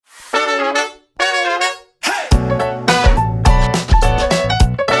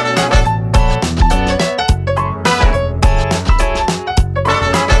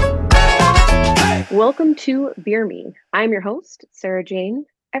Welcome to Beer Me. I'm your host, Sarah Jane.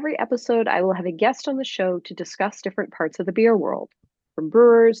 Every episode, I will have a guest on the show to discuss different parts of the beer world. From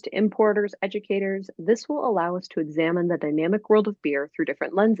brewers to importers, educators, this will allow us to examine the dynamic world of beer through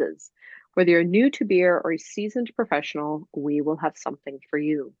different lenses. Whether you're new to beer or a seasoned professional, we will have something for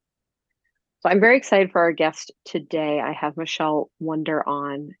you. So I'm very excited for our guest today. I have Michelle Wonder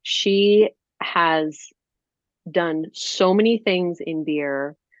on. She has done so many things in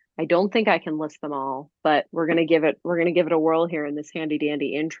beer. I don't think I can list them all, but we're going to give it a whirl here in this handy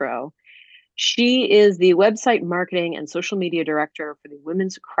dandy intro. She is the website marketing and social media director for the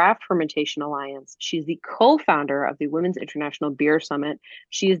Women's Craft Fermentation Alliance. She's the co-founder of the Women's International Beer Summit.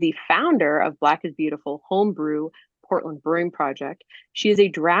 She is the founder of Black is Beautiful Homebrew Portland Brewing Project. She is a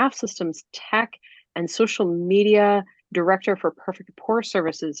draft systems tech and social media director for Perfect Pour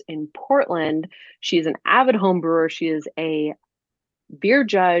Services in Portland. She is an avid home brewer. She is a beer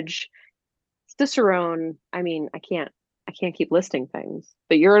judge, cicerone. I mean, I can't keep listing things,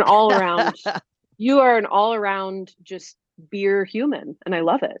 but you are an all around just beer human, and I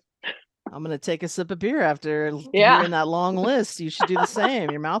love it. I'm gonna take a sip of beer after Yeah, hearing that long list. You should do the same.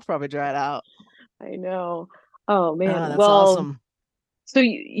 Your mouth probably dried out. I know. Oh Ah, man. that's Well, awesome. so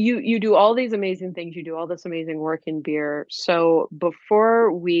you do all these amazing things. You do all this amazing work in beer. So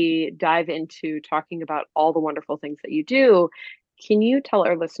before we dive into talking about all the wonderful things that you do, can you tell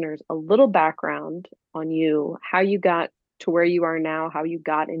our listeners a little background on you, how you got to where you are now, how you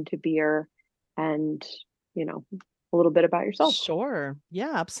got into beer, and you know, a little bit about yourself? Sure.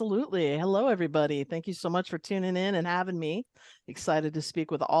 Yeah, absolutely. Hello, everybody. Thank you so much for tuning in and having me. Excited to speak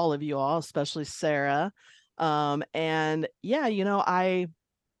with all of you all, especially Sarah. And yeah,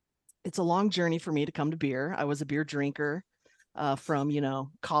 it's a long journey for me to come to beer. I was a beer drinker from,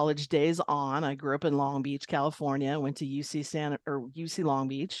 college days on. I grew up in Long Beach, California, went to UC Long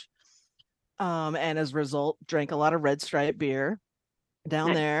Beach. And as a result, drank a lot of Red Stripe beer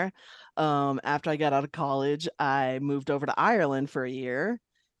down Nice. there. After I got out of college, I moved over to Ireland for a year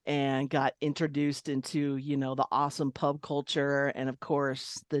and got introduced into, the awesome pub culture and, of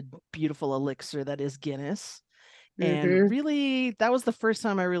course, the beautiful elixir that is Guinness. And Mm-hmm. really, that was the first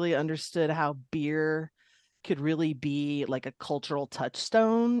time I really understood how beer could really be like a cultural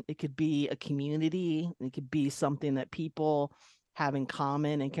touchstone. It could be a community, it could be something that people have in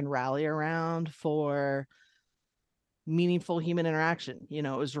common and can rally around for meaningful human interaction. It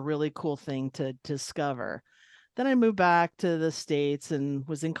was a really cool thing to discover. Then I moved back to the States and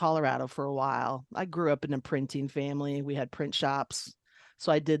was in Colorado for a while. I grew up in a printing family. We had print shops.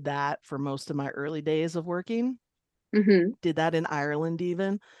 So I did that for most of my early days of working. Mm-hmm. Did that in Ireland,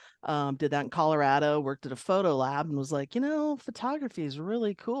 even. Did that in Colorado, worked at a photo lab and was like, photography is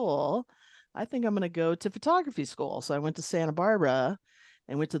really cool. I think I'm going to go to photography school. So I went to Santa Barbara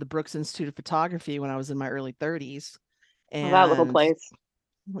and went to the Brooks Institute of Photography when I was in my early 30s. Well, that little And place.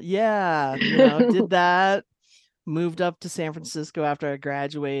 yeah, did that, moved up to San Francisco after I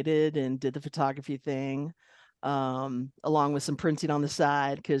graduated and did the photography thing, along with some printing on the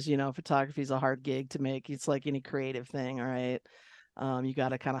side because, photography is a hard gig to make. It's like any creative thing, all right? You got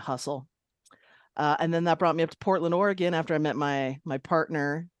to kind of hustle. And then that brought me up to Portland, Oregon after I met my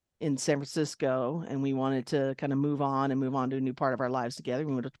partner in San Francisco, and we wanted to kind of move on to a new part of our lives together.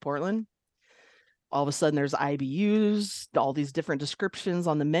 We moved up to Portland. All of a sudden there's IBUs, all these different descriptions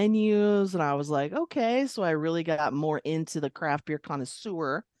on the menus. And I was like, okay. So I really got more into the craft beer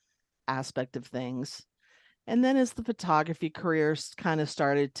connoisseur aspect of things. And then as the photography career kind of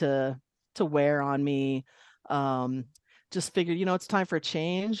started to wear on me, um, just figured, it's time for a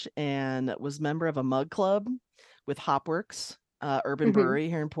change and was member of a mug club with Hopworks, urban Mm-hmm. brewery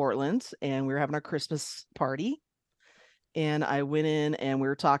here in Portland. And we were having our Christmas party and I went in and we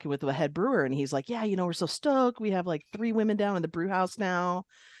were talking with the head brewer, and he's like, "Yeah, we're so stoked. We have like 3 women down in the brew house now.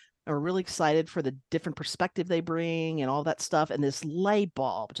 And we're really excited for the different perspective they bring and all that stuff." And this light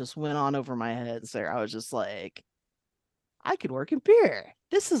bulb just went on over my head. So I was just like, I could work in beer.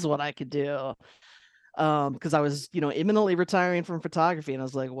 This is what I could do. Because I was, imminently retiring from photography, and I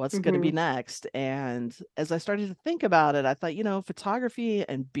was like, what's going to Mm-hmm. be next? And as I started to think about it, I thought, photography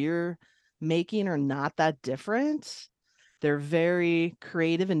and beer making are not that different. They're very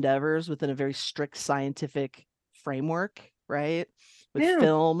creative endeavors within a very strict scientific framework, right? With Yeah.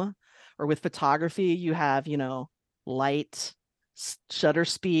 film or with photography, you have, light, shutter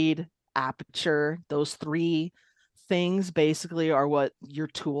speed, aperture. Those three things basically are what your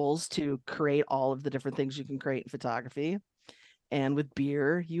tools to create all of the different things you can create in photography. And with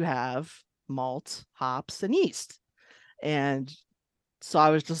beer, you have malt, hops, and yeast. And so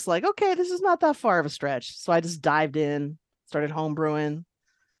I was just like, okay, this is not that far of a stretch. So I just dived in, started homebrewing,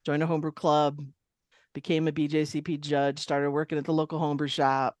 joined a homebrew club, became a BJCP judge, started working at the local homebrew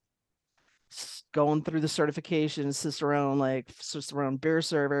shop, going through the certifications, Cicerone beer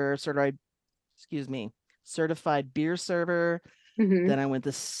server, excuse me, certified beer server. Hmm. Then I went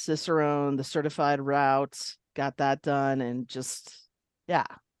to Cicerone, the certified route, got that done, and yeah,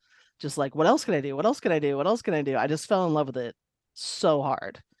 just like, what else can I do? What else can I do? What else can I do? I just fell in love with it so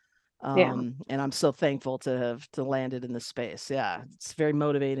hard. Yeah. And I'm so thankful to have to landed in this space. Yeah, it's very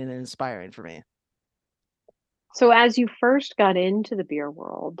motivating and inspiring for me. So as you first got into the beer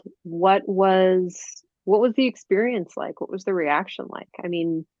world, what was the experience like? What was the reaction like? I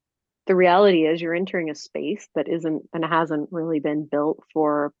mean, the reality is you're entering a space that isn't and hasn't really been built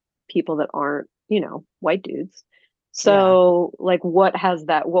for people that aren't, white dudes. Yeah. So, like, what was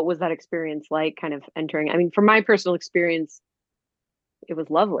that experience like kind of entering? I mean, from my personal experience, it was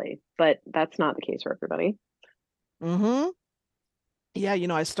lovely, but that's not the case for everybody. Mm-hmm. Yeah,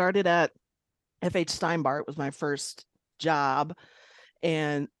 I started at FH Steinbart was my first job,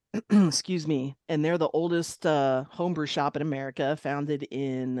 and excuse me, and they're the oldest homebrew shop in America, founded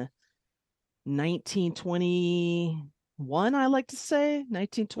in 1921, I like to say, Hmm.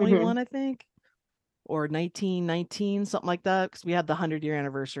 1921, I think, or 1919, something like that, because we had the 100-year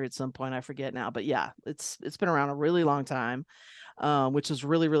anniversary at some point. I forget now, but yeah, it's been around a really long time, which is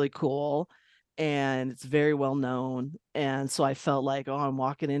really, really cool. And it's very well known. And so I felt like, oh, I'm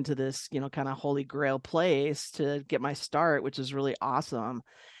walking into this, kind of holy grail place to get my start, which is really awesome.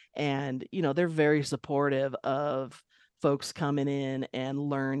 And, they're very supportive of folks coming in and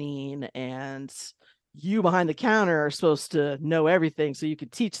learning. And you behind the counter are supposed to know everything so you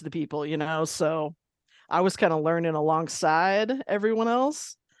could teach the people. So I was kind of learning alongside everyone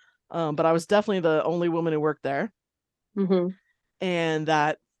else. But I was definitely the only woman who worked there. Hmm. And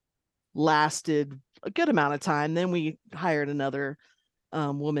that lasted a good amount of time. Then we hired another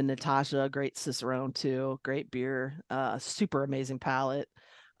woman, Natasha, a great Cicerone too, great beer, super amazing palate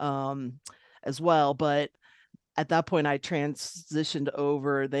um, as well. But at that point, I transitioned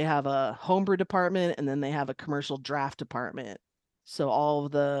over. They have a homebrew department and then they have a commercial draft department. So all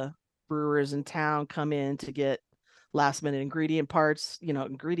of the brewers in town come in to get last minute ingredient parts,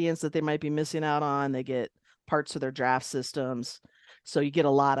 ingredients that they might be missing out on. They get parts of their draft systems. So you get a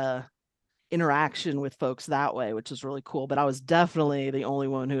lot of interaction with folks that way, which is really cool. But I was definitely the only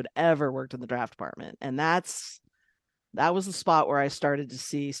one who had ever worked in the draft department. And that was the spot where I started to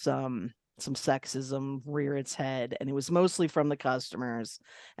see some sexism rear its head. And it was mostly from the customers.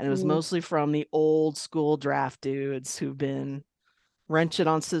 And it was Mm. mostly from the old school draft dudes who've been wrenching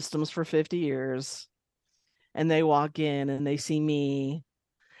on systems for 50 years. And they walk in and they see me.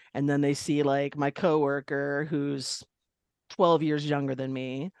 And then they see like my coworker who's 12 years younger than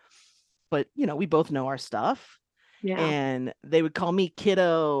me. But we both know our stuff. Yeah. And they would call me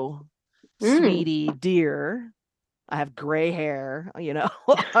kiddo, Mm. sweetie, dear. I have gray hair.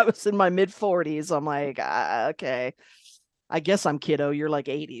 I was in my mid 40s. I'm like, okay, I guess I'm kiddo. You're like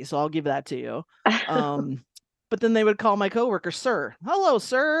 80, so I'll give that to you. Um, but then they would call my coworker sir. Hello,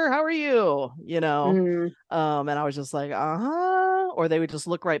 sir. How are you? Mm. And I was just like, uh-huh. Or they would just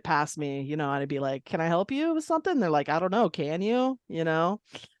look right past me, and I'd be like, can I help you with something? They're like, I don't know, can you?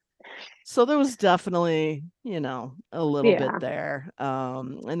 So there was definitely, a little bit Yeah. there.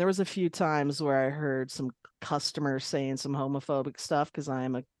 And there was a few times where I heard some customers saying some homophobic stuff because I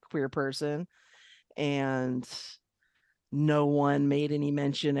am a queer person, and no one made any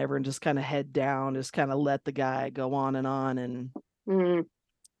mention. Everyone just kind of head down, just kind of let the guy go on and on. And Mm.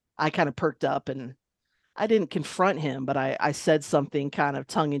 I kind of perked up and I didn't confront him, but I said something kind of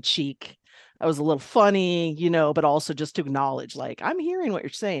tongue in cheek. I was a little funny, but also just to acknowledge, like, I'm hearing what you're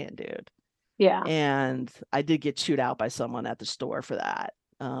saying, dude. Yeah. And I did get chewed out by someone at the store for that.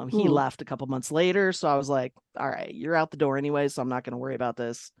 He Mm. left a couple months later, so I was like, all right, you're out the door anyway, so I'm not going to worry about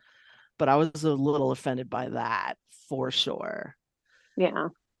this. But I was a little offended by that for sure. Yeah.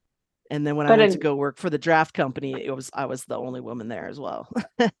 And then when I But went to go work for the draft company, I was the only woman there as well.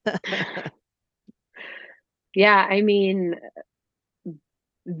 yeah, I mean,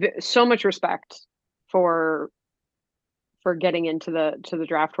 so much respect for getting into the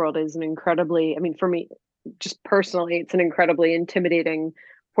draft world is an incredibly, I mean, for me, just personally, it's an incredibly intimidating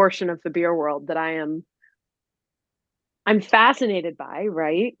portion of the beer world that I'm fascinated by,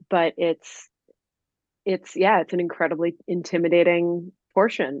 right? But it's yeah, it's an incredibly intimidating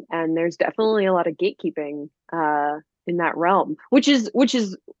portion, and there's definitely a lot of gatekeeping in that realm, which is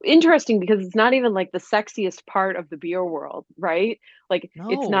interesting because it's not even like the sexiest part of the beer world, right? Like it's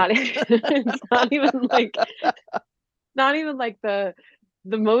No. not it's not even like the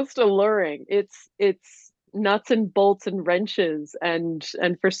most alluring. It's nuts and bolts and wrenches, and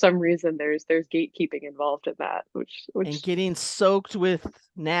for some reason there's gatekeeping involved in that, And which getting soaked with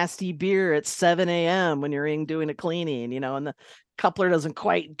nasty beer at 7 a.m. when you're in doing a cleaning, and the coupler doesn't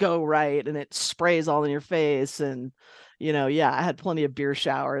quite go right and it sprays all in your face. And, yeah, I had plenty of beer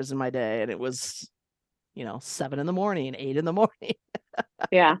showers in my day, and it was, 7 in the morning, 8 in the morning.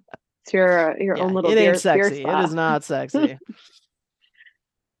 yeah, it's your Yeah, own little it ain't beer sexy. It spa. is not sexy.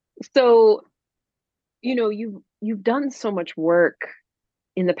 So, you've done so much work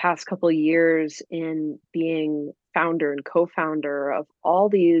in the past couple of years in being founder and co-founder of all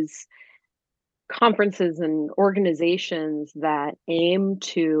these conferences and organizations that aim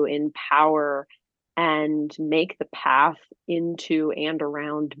to empower and make the path into and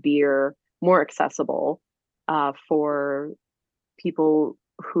around beer more accessible for people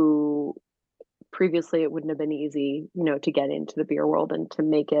who previously it wouldn't have been easy, to get into the beer world and to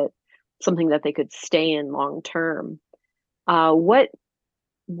make it something that they could stay in long term.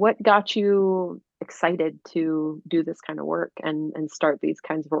 What got you excited to do this kind of work and start these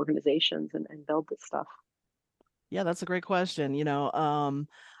kinds of organizations and build this stuff? Yeah, that's a great question.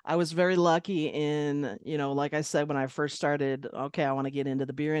 I was very lucky in, like I said, when I first started, okay, I want to get into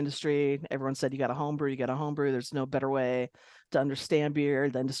the beer industry. Everyone said, you got a homebrew, you got a homebrew. There's no better way to understand beer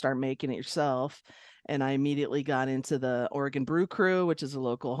than to start making it yourself. And I immediately got into the Oregon Brew Crew, which is a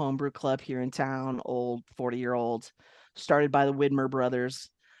local homebrew club here in town, old 40-year-old, started by the Widmer brothers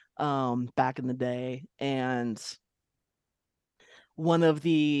back in the day. And one of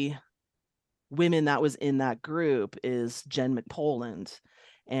the women that was in that group is Jen McPoland.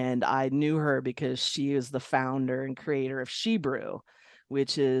 And I knew her because she is the founder and creator of She Brew,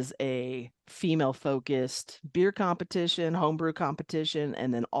 which is a female focused beer competition, homebrew competition,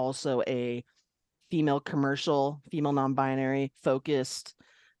 and then also a female commercial, female non binary focused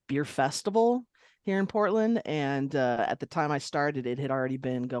beer festival here in Portland. And at the time I started, it had already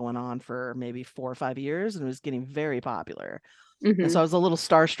been going on for maybe 4 or 5 years and it was getting very popular. And so Hmm. I was a little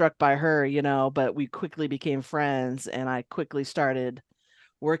starstruck by her, but we quickly became friends and I quickly started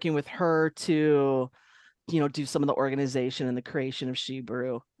working with her to, do some of the organization and the creation of She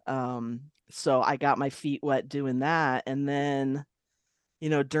Brew. So I got my feet wet doing that. And then,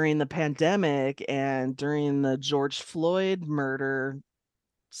 during the pandemic and during the George Floyd murder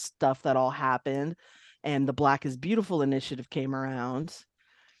stuff that all happened and the Black is Beautiful initiative came around,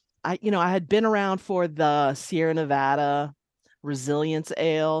 I had been around for the Sierra Nevada Resilience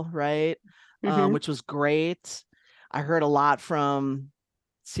Ale, right? Hmm. Which was great. I heard a lot from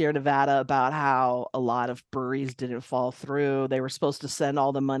Sierra Nevada about how a lot of breweries didn't fall through. They were supposed to send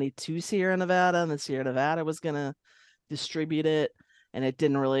all the money to Sierra Nevada, and then Sierra Nevada was going to distribute it, and it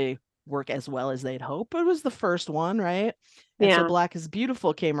didn't really work as well as they'd hope. It was the first one, right? And so Yeah. Black is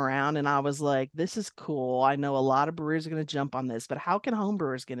Beautiful came around, and I was like, this is cool. I know a lot of breweries are going to jump on this, but how can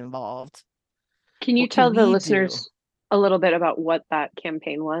homebrewers get involved? Can you What can tell the we do? listeners a little bit about what that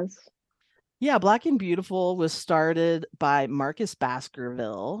campaign was? Yeah, Black and Beautiful was started by Marcus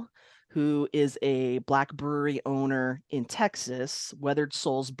Baskerville, who is a Black brewery owner in Texas, Weathered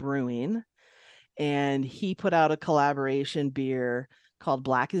Souls Brewing. And he put out a collaboration beer called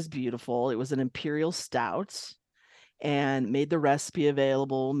Black is Beautiful. It was an imperial stout and made the recipe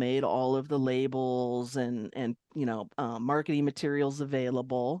available, made all of the labels and marketing materials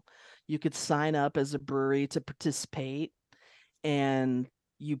available. You could sign up as a brewery to participate, and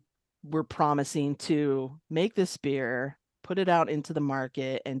you were promising to make this beer, put it out into the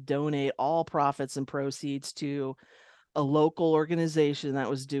market, and donate all profits and proceeds to a local organization that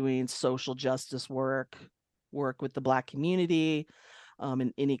was doing social justice work with the Black community,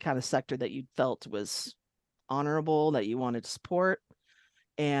 in any kind of sector that you felt was honorable that you wanted to support.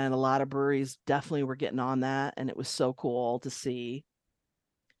 And a lot of breweries definitely were getting on that, and it was so cool to see.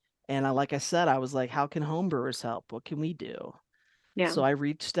 And like I said, I was like, how can homebrewers help? What can we do? Yeah. So I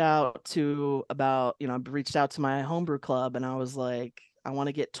reached out to I reached out to my homebrew club and I was like, I want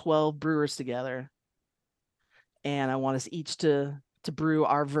to get 12 brewers together and I want us each to brew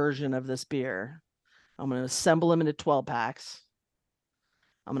our version of this beer. I'm going to assemble them into 12 packs.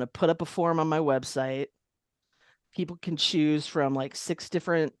 I'm going to put up a form on my website. People can choose from like 6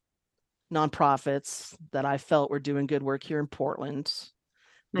 different nonprofits that I felt were doing good work here in Portland.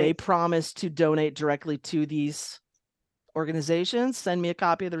 They Nice. promised to donate directly to these organizations. Send me a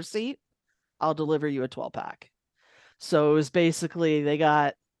copy of the receipt. I'll deliver you a 12 pack. So it was basically they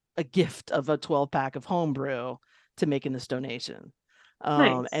got a gift of a 12 pack of homebrew to making this donation.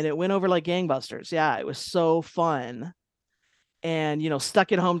 And Nice. it went over like gangbusters. Yeah, it was so fun. And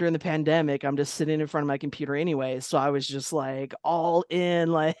stuck at home during the pandemic, I'm just sitting in front of my computer anyway, so I was just like all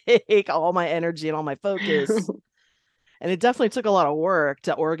in, like all my energy and all my focus. And it definitely took a lot of work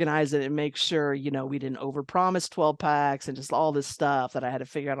to organize it and make sure we didn't overpromise 12 packs and just all this stuff that I had to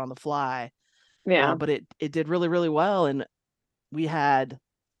figure out on the fly. Yeah. But it did really, really well. And we had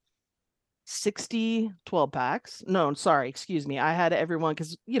 60 12 packs. No, sorry, excuse me. I had everyone,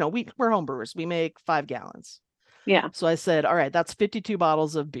 because we're homebrewers, we make 5 gallons. Yeah. So I said, all right, that's 52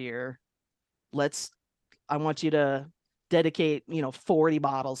 bottles of beer. let's I want you to dedicate 40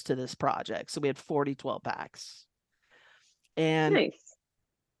 bottles to this project. So we had 40 12 packs. And Nice.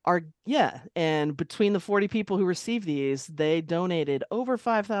 and between the 40 people who received these, they donated over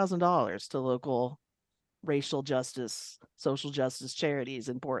 $5,000 to local racial justice, social justice charities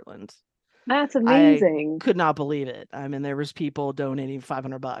in Portland. That's I amazing. could not believe it. I mean, there was people donating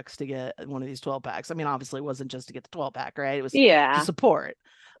 $500 to get one of these 12 packs. I mean, obviously it wasn't just to get the 12 pack, right? It was to Yeah. support.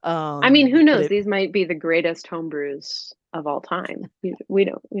 I mean, who But knows? it These might be the greatest homebrews of all time. We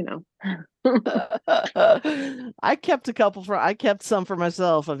don't, I kept some for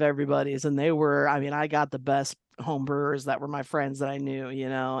myself of everybody's, and they were, I mean, I got the best home brewers that were my friends that I knew,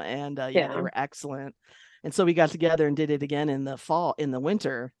 and yeah, they Yeah. were excellent. And so we got together and did it again in the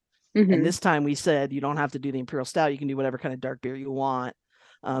winter. And Hmm. this time we said, you don't have to do the Imperial Stout. You can do whatever kind of dark beer you want.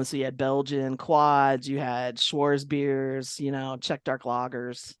 So you had Belgian quads, you had Schwarz beers, Czech dark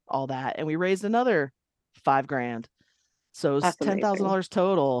lagers, all that. And we raised another 5 grand. So it was That's amazing. $10,000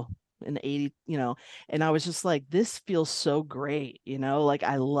 total in 80, and I was just like, this feels so great, like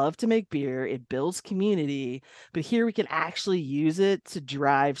I love to make beer. It builds community, but here we can actually use it to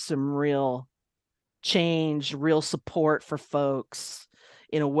drive some real change, real support for folks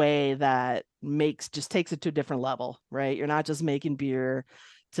in a way that takes it to a different level, right? You're not just making beer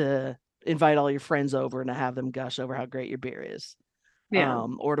to invite all your friends over and to have them gush over how great your beer is, Yeah.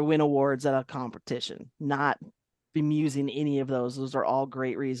 or to win awards at a competition. Not bemusing any of those. Those are all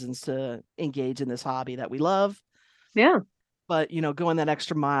great reasons to engage in this hobby that we love. Yeah. But, going that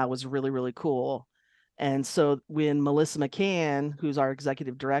extra mile was really, really cool. And so when Melissa McCann, who's our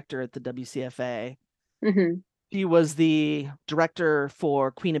executive director at the WCFA, Hmm. she was the director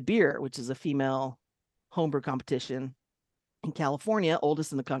for Queen of Beer, which is a female homebrew competition in California,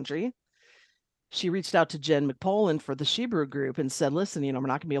 oldest in the country. She reached out to Jen McPolin for the Shebrew group and said, listen, we're not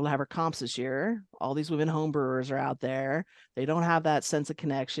going to be able to have our comps this year. All these women homebrewers are out there. They don't have that sense of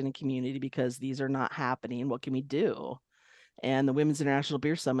connection and community because these are not happening. What can we do? And the Women's International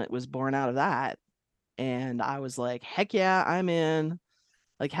Beer Summit was born out of that. And I was like, heck yeah, I'm in.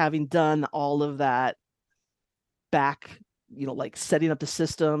 Like, having done all of that back, like setting up the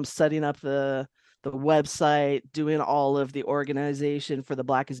system, setting up the website, doing all of the organization for the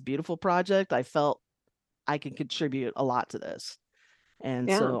Black is Beautiful project, I felt I can contribute a lot to this. And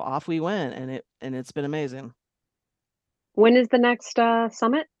Yeah. so off we went, and it's been amazing. When is the next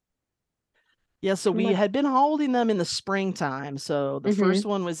summit Yeah, so coming we back? had been holding them in the springtime. So the Hmm. first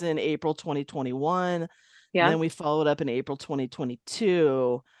one was in April 2021. And Yeah. then we followed up in April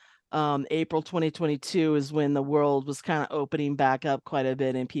 2022. April 2022 is when the world was kind of opening back up quite a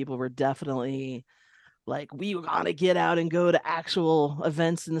bit, and people were definitely like, we want to get out and go to actual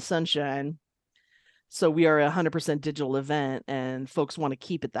events in the sunshine. So we are a 100% digital event, and folks want to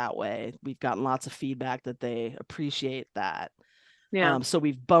keep it that way. We've gotten lots of feedback that they appreciate that. Yeah. So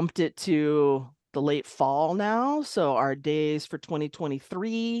we've bumped it to the late fall now. So our days for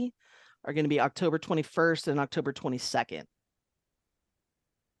 2023 are going to be October 21st and October 22nd,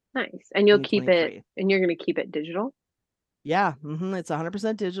 Nice. And you'll keep it, 2023. and you're going to keep it digital. Yeah, it's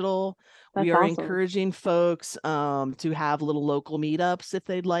 100% digital. We That's are awesome. encouraging folks to have little local meetups if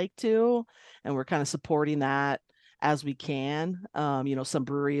they'd like to, and we're kind of supporting that as we can. Some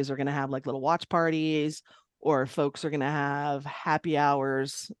breweries are going to have like little watch parties, or folks are going to have happy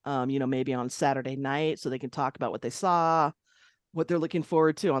hours, maybe on Saturday night so they can talk about what they saw, what they're looking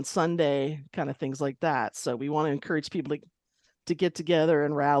forward to on Sunday, kind of things like that. So we want to encourage people to get together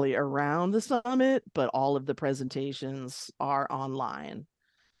and rally around the summit, but all of the presentations are online.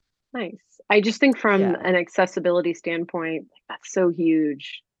 Nice. I just think from Yeah, an accessibility standpoint, that's so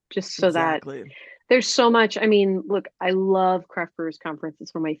huge. Just so that exactly. there's so much. I mean, look, I love Craft Brewers Conference.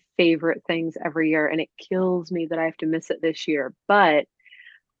 It's one of my favorite things every year, and it kills me that I have to miss it this year. But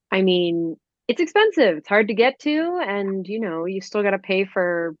I mean, it's expensive. It's hard to get to, and you still got to pay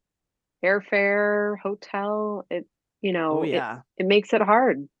for airfare, hotel. Oh It yeah, it makes it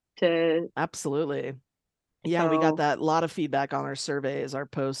hard to. absolutely. Yeah, and we got So that lot of feedback on our surveys, our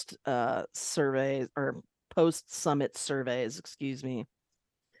post summit surveys, excuse me.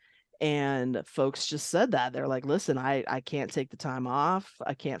 And folks just said that. They're like, listen, I can't take the time off.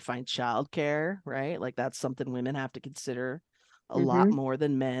 I can't find childcare, right? Like that's something women have to consider a lot Hmm. more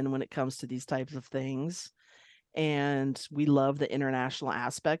than men when it comes to these types of things. And we love the international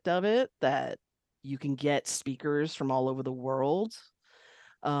aspect of it, that you can get speakers from all over the world.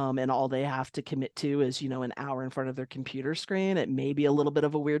 And all they have to commit to is, an hour in front of their computer screen. It may be a little bit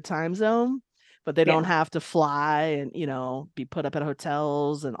of a weird time zone, but they don't Yeah. have to fly and, be put up at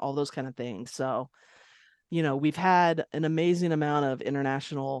hotels and all those kind of things. So, we've had an amazing amount of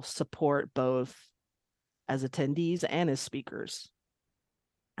international support, both as attendees and as speakers.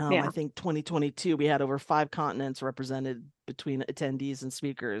 I Yeah. think 2022, we had over 5 continents represented between attendees and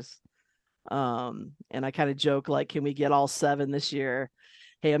speakers. And I kind of joke, like, can we get all 7 this year?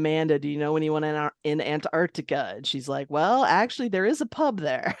 Hey, Amanda, do you know anyone in Antarctica? And she's like, well, actually, there is a pub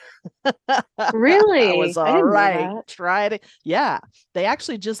there. I was Really? I all didn't know right. that. Try it. Yeah. They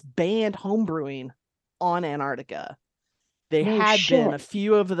actually just banned homebrewing on Antarctica. They No had been shit. a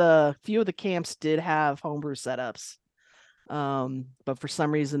few of the camps did have homebrew setups. But for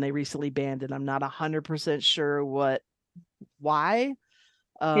some reason they recently banned it. I'm not 100% sure why.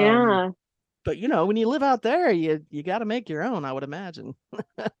 Um, Yeah. but when you live out there, you got to make your own, I would imagine.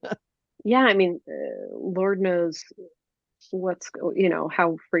 Yeah. I mean, Lord knows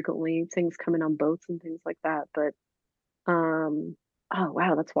how frequently things come in on boats and things like that. But, oh,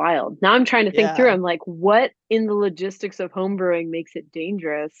 wow, that's wild. Now I'm trying to think through. Yeah. I'm like, what in the logistics of homebrewing makes it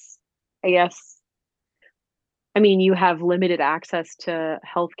dangerous? I guess, I mean, you have limited access to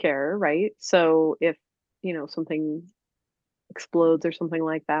healthcare, right? So if, something explodes or something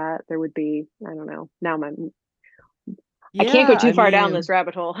like that, there would be, I don't know. I can't go Yeah, too I far down this mean,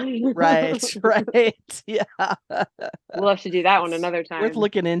 rabbit hole. right, right. Yeah. We'll have to do that one It's another worth time.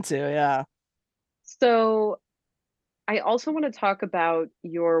 looking into, yeah. So I also want to talk about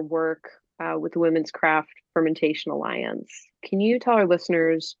your work with the Women's Craft Fermentation Alliance. Can you tell our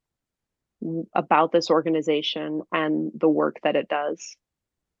listeners about this organization and the work that it does?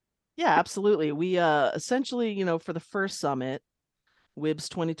 Yeah, absolutely. We essentially, for the first summit, WIBS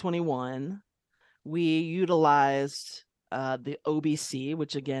 2021, we utilized the OBC,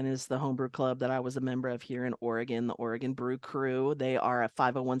 which again is the homebrew club that I was a member of here in Oregon, the Oregon Brew Crew. They are a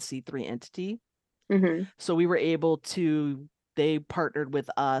 501c3 entity. Hmm. So we were able to, they partnered with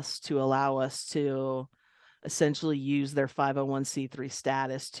us to allow us to essentially use their 501c3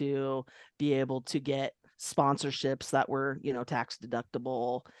 status to be able to get sponsorships that were, tax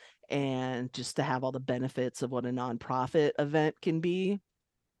deductible, and just to have all the benefits of what a nonprofit event can be.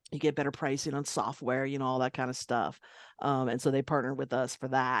 You get better pricing on software, all that kind of stuff. And so they partnered with us for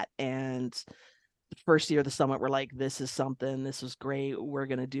that. And the first year of the summit, we're like, this was great. We're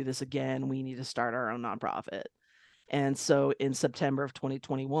going to do this again. We need to start our own nonprofit. And so in September of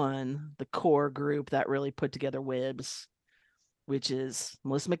 2021, the core group that really put together WIBS, which is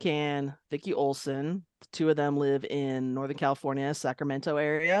Melissa McCann, Vicki Olson, the two of them live in Northern California, Sacramento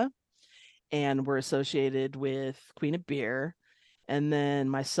area, and we're associated with Queen of Beer. And then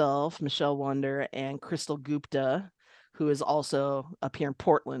myself, Michelle Wonder, and Crystal Gupta, who is also up here in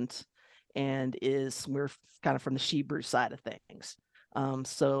Portland, and we're kind of from the she brew side of things.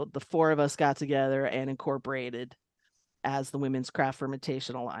 So the 4 of us got together and incorporated as the Women's Craft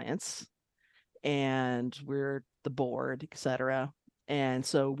Fermentation Alliance, and we're the board, etc. And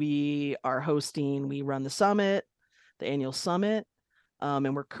so we run the summit, the annual summit,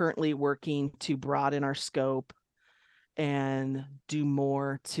 and we're currently working to broaden our scope and do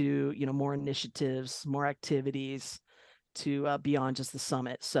more initiatives, more activities to beyond just the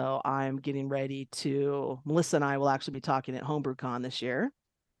summit. So I'm getting ready Melissa and I will actually be talking at HomebrewCon this year,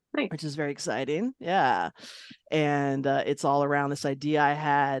 Nice. which is very exciting. Yeah. And it's all around this idea I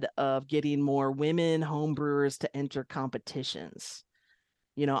had of getting more women homebrewers to enter competitions.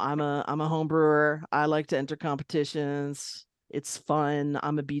 I'm a home brewer. I like to enter competitions. It's fun.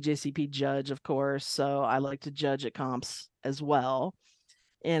 I'm a BJCP judge, of course, so I like to judge at comps as well.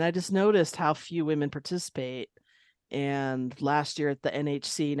 And I just noticed how few women participate. And last year at the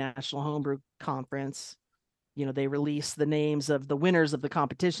NHC National Homebrew Conference, they released the names of the winners of the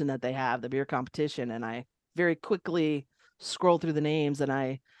competition that they have, the beer competition, and I very quickly scrolled through the names, and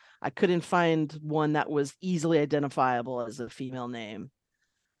I couldn't find one that was easily identifiable as a female name.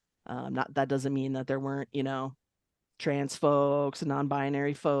 Not that doesn't mean that there weren't, trans folks and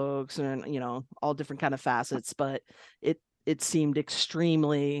non-binary folks and all different kind of facets, but it seemed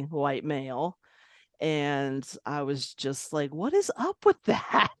extremely white male. And I was just like, what is up with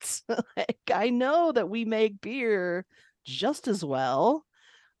that? Like, I know that we make beer just as well.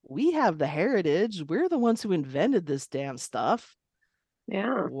 We have the heritage. We're the ones who invented this damn stuff.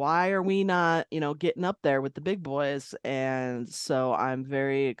 Yeah. Why are we not, getting up there with the big boys? And so I'm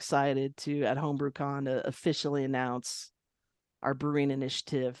very excited to at HomebrewCon to officially announce our brewing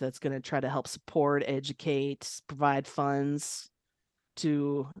initiative that's going to try to help support, educate, provide funds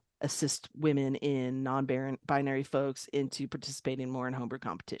to assist women in non-binary folks into participating more in homebrew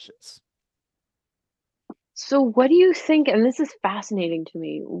competitions. So what do you think, and this is fascinating to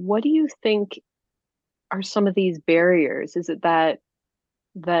me, what do you think are some of these barriers? Is it that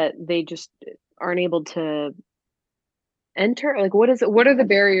they just aren't able to enter? Like what is it, what are the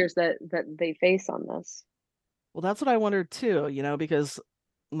barriers that they face on this? Well, that's what I wondered too, because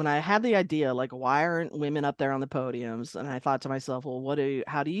when I had the idea, like, why aren't women up there on the podiums? And I thought to myself, well,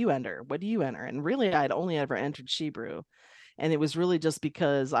 how do you enter? What do you enter? And really, I'd only ever entered Shebrew. And it was really just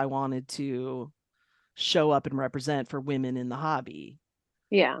because I wanted to show up and represent for women in the hobby.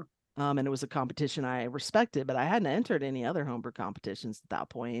 Yeah. And it was a competition I respected, but I hadn't entered any other homebrew competitions at that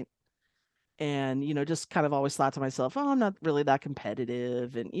point. And, just kind of always thought to myself, oh, I'm not really that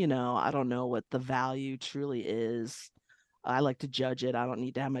competitive. And, I don't know what the value truly is. I like to judge it. I don't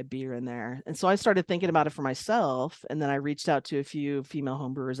need to have my beer in there. And so I started thinking about it for myself. And then I reached out to a few female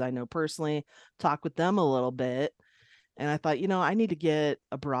homebrewers I know personally, talked with them a little bit. And I thought, I need to get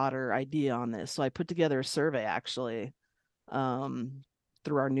a broader idea on this. So I put together a survey actually, um,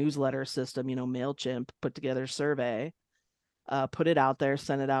 through our newsletter system, MailChimp, put together a survey, put it out there,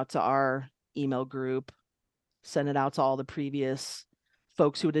 sent it out to our email group, sent it out to all the previous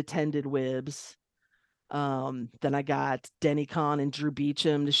folks who had attended WIBS. Then I got Denny Kahn and Drew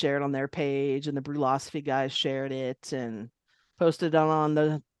Beecham to share it on their page, and the Brewlosophy guys shared it and posted it on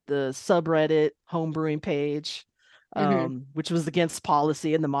the subreddit homebrewing page, Hmm. which was against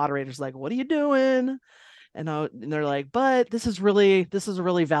policy. And the moderator's like, "What are you doing?" And they're like, "But this is a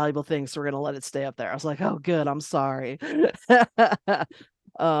really valuable thing, so we're gonna let it stay up there." I was like, "Oh, good. I'm sorry." 'Cause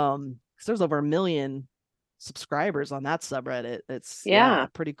there's over 1 million subscribers on that subreddit. It's Yeah.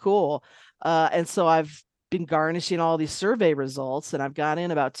 pretty cool. And so I've been garnishing all these survey results, and I've got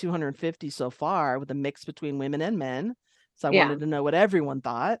in about 250 so far with a mix between women and men. So I Yeah. wanted to know what everyone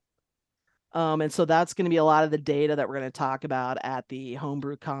thought. And so that's going to be a lot of the data that we're going to talk about at the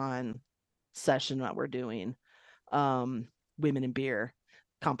HomebrewCon session that we're doing, um, women in beer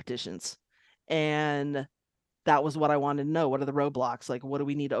competitions. And that was what I wanted to know. What are the roadblocks? Like, what do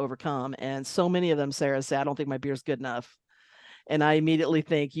we need to overcome? And so many of them, Sarah, say, I don't think my beer's good enough. And I immediately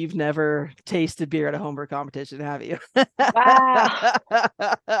think, you've never tasted beer at a homebrew competition, have you? Wow.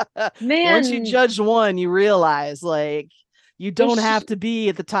 Once you Man, judge one, you realize, like, you don't there's have to be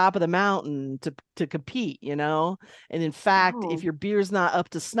at the top of the mountain to compete. And in fact, if no. your beer's not up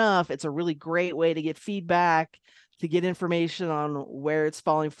to snuff, it's a really great way to get feedback, to get information on where it's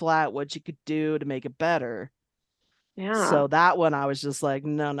falling flat, what you could do to make it better. Yeah. So that one I was just like,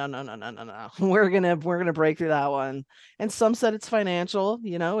 no, no, no, no, no, no, no. We're gonna break through that one. And some said it's financial,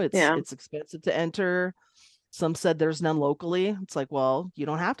 Yeah. it's expensive to enter. Some said there's none locally. It's like, well, you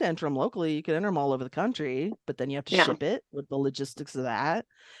don't have to enter them locally. You can enter them all over the country, but then you have to Yeah. ship it with the logistics of that.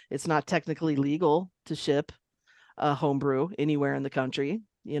 It's not technically legal to ship a homebrew anywhere in the country.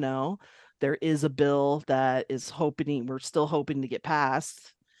 There is a bill that we're still hoping to get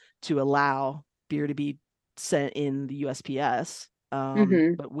passed to allow beer to be sent in the USPS.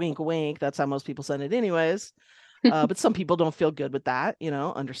 Hmm. But wink, wink, that's how most people send it anyways. But some people don't feel good with that,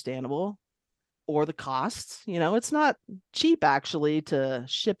 understandable. Or the costs, it's not cheap actually to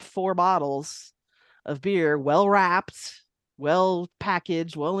ship 4 bottles of beer well wrapped, well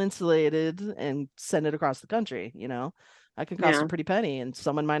packaged, well insulated, and send it across the country. That can cost a Yeah. pretty penny, and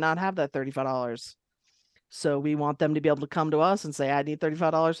someone might not have that $35. So we want them to be able to come to us and say, I need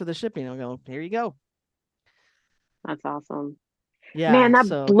 $35 for the shipping. And we'll go, here you go. That's awesome. Man, Yeah. that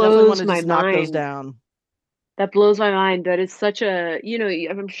So definitely want blows to my just knock those mind. down. That blows my mind. That is such a,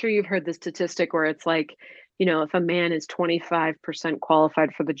 I'm sure you've heard the statistic where it's like, if a man is 25%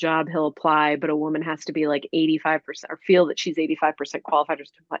 qualified for the job, he'll apply, but a woman has to be like 85% or feel that she's 85% qualified to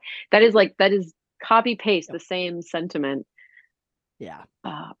apply. That is copy paste Yep. the same sentiment. Yeah.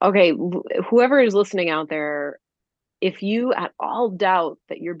 Okay, whoever is listening out there, if you at all doubt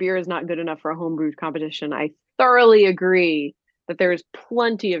that your beer is not good enough for a homebrew competition, I thoroughly agree that there is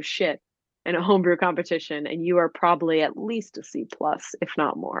plenty of shit in a homebrew competition, and you are probably at least a C plus, if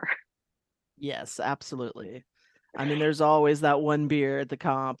not more. Yes, absolutely. I mean, there's always that one beer at the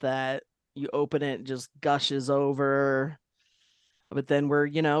comp that you open it, just gushes over. But then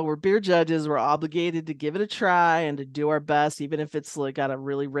we're beer judges. We're obligated to give it a try and to do our best, even if it's like got a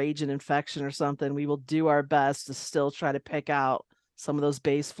really raging infection or something. We will do our best to still try to pick out some of those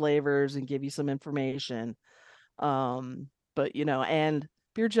base flavors and give you some information. Um, But, and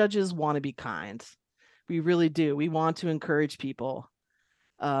beer judges want to be kind. We really do. We want to encourage people.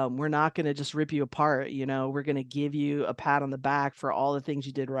 We're not going to just rip you apart. We're going to give you a pat on the back for all the things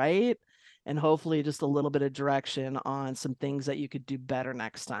you did right, and hopefully just a little bit of direction on some things that you could do better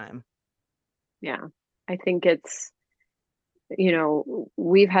next time. Yeah. I think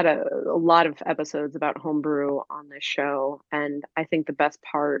we've had a lot of episodes about homebrew on this show, and I think the best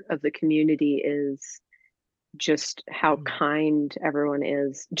part of the community is just how kind everyone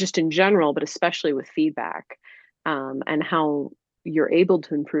is, just in general, but especially with feedback, and how you're able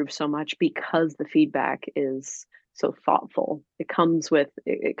to improve so much because the feedback is so thoughtful. It comes with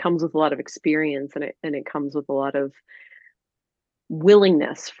a lot of experience, and it comes with a lot of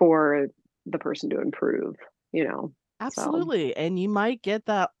willingness for the person to improve, you know. So Absolutely. And you might get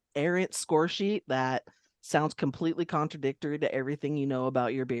that errant score sheet that sounds completely contradictory to everything you know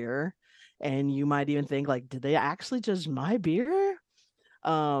about your beer. And you might even think like, did they actually judge my beer?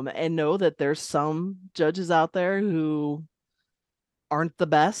 And know that there's some judges out there who aren't the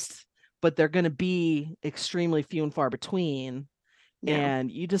best, but they're going to be extremely few and far between. yeah.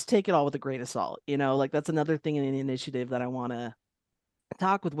 And you just take it all with a grain of salt. Like that's another thing in the initiative that I want to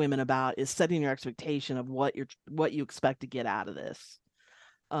talk with women about is setting your expectation of what you expect to get out of this.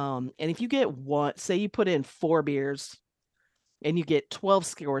 And if you get one, say you put in 4 beers and you get 12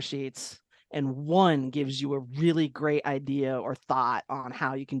 score sheets, and one gives you a really great idea or thought on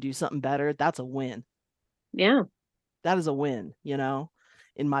how you can do something better, that's a win. Yeah. That is a win, in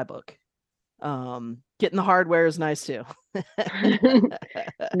my book. Getting the hardware is nice too.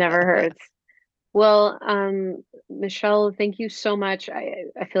 Never hurts. Well, Michelle, thank you so much. I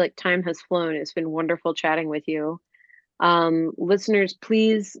feel like time has flown. It's been wonderful chatting with you. Listeners,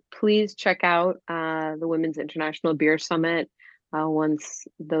 please check out the Women's International Beer Summit once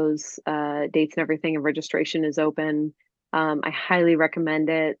those dates and everything and registration is open. I highly recommend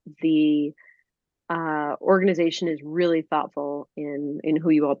it. The organization is really thoughtful in who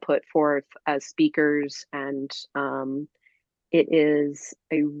you all put forth as speakers, and it is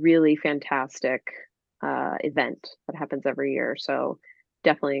a really fantastic event that happens every year. So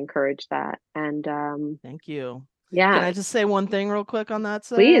definitely encourage that. And Thank you. Can yeah, I just say one thing real quick on that,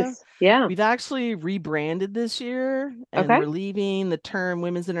 Sarah? please. Yeah. We've actually rebranded this year and Okay. we're leaving the term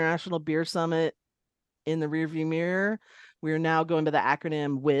Women's International Beer Summit in the rearview mirror. We are now going by the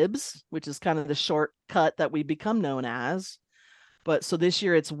acronym WIBS, which is kind of the shortcut that we become known as. But so this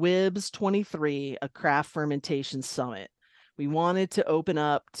year it's WIBS 23, a craft fermentation summit. We wanted to open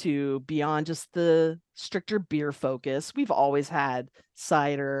up to beyond just the stricter beer focus. We've always had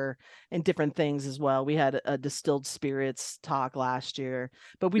cider and different things as well. We had a distilled spirits talk last year,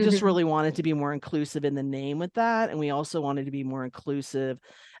 but we just Hmm. really wanted to be more inclusive in the name with that. And we also wanted to be more inclusive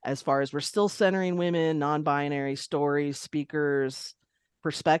as far as we're still centering women, non binary stories, speakers,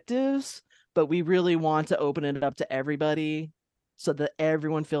 perspectives, but we really want to open it up to everybody so that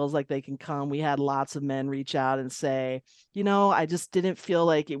everyone feels like they can come. We had lots of men reach out and say, I just didn't feel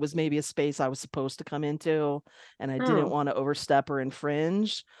like it was maybe a space I was supposed to come into, and I didn't Oh, want to overstep or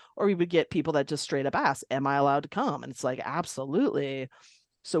infringe. Or we would get people that just straight up ask, am I allowed to come? And it's like, absolutely.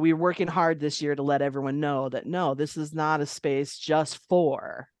 So we're working hard this year to let everyone know that no, this is not a space just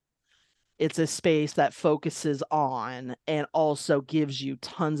for. It's a space that focuses on and also gives you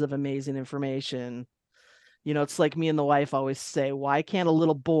tons of amazing information. It's like me and the wife always say, why can't a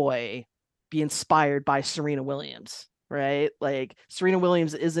little boy be inspired by Serena Williams? Right? Like Serena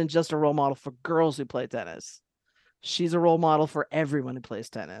Williams isn't just a role model for girls who play tennis. She's a role model for everyone who plays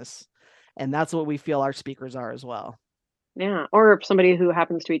tennis. And that's what we feel our speakers are as well. yeah. Or somebody who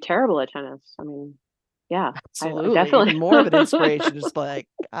happens to be terrible at tennis. I mean, yeah, I Absolutely. definitely. Even more of an inspiration, just like,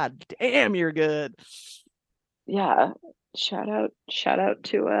 God damn, you're good. Yeah. Shout out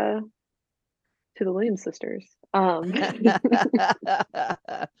to the Williams sisters. I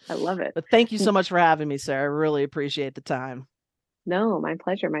love it. But thank you so much for having me, Sarah. I really appreciate the time. No, my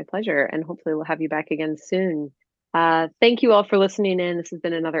pleasure, my pleasure. And hopefully we'll have you back again soon. Thank you all for listening in. This has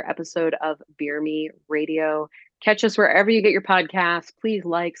been another episode of Beer Me Radio. Catch us wherever you get your podcasts. Please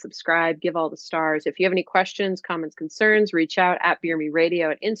like, subscribe, give all the stars. If you have any questions, comments, concerns, reach out at Beer Me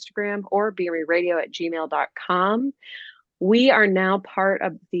Radio at Instagram or beermeradio@gmail.com. We are now part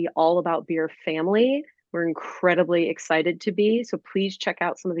of the All About Beer family. We're incredibly excited to be. So please check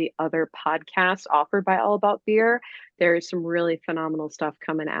out some of the other podcasts offered by All About Beer. There is some really phenomenal stuff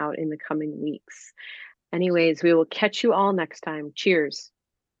coming out in the coming weeks. Anyways, we will catch you all next time. Cheers.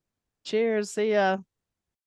 Cheers. See ya.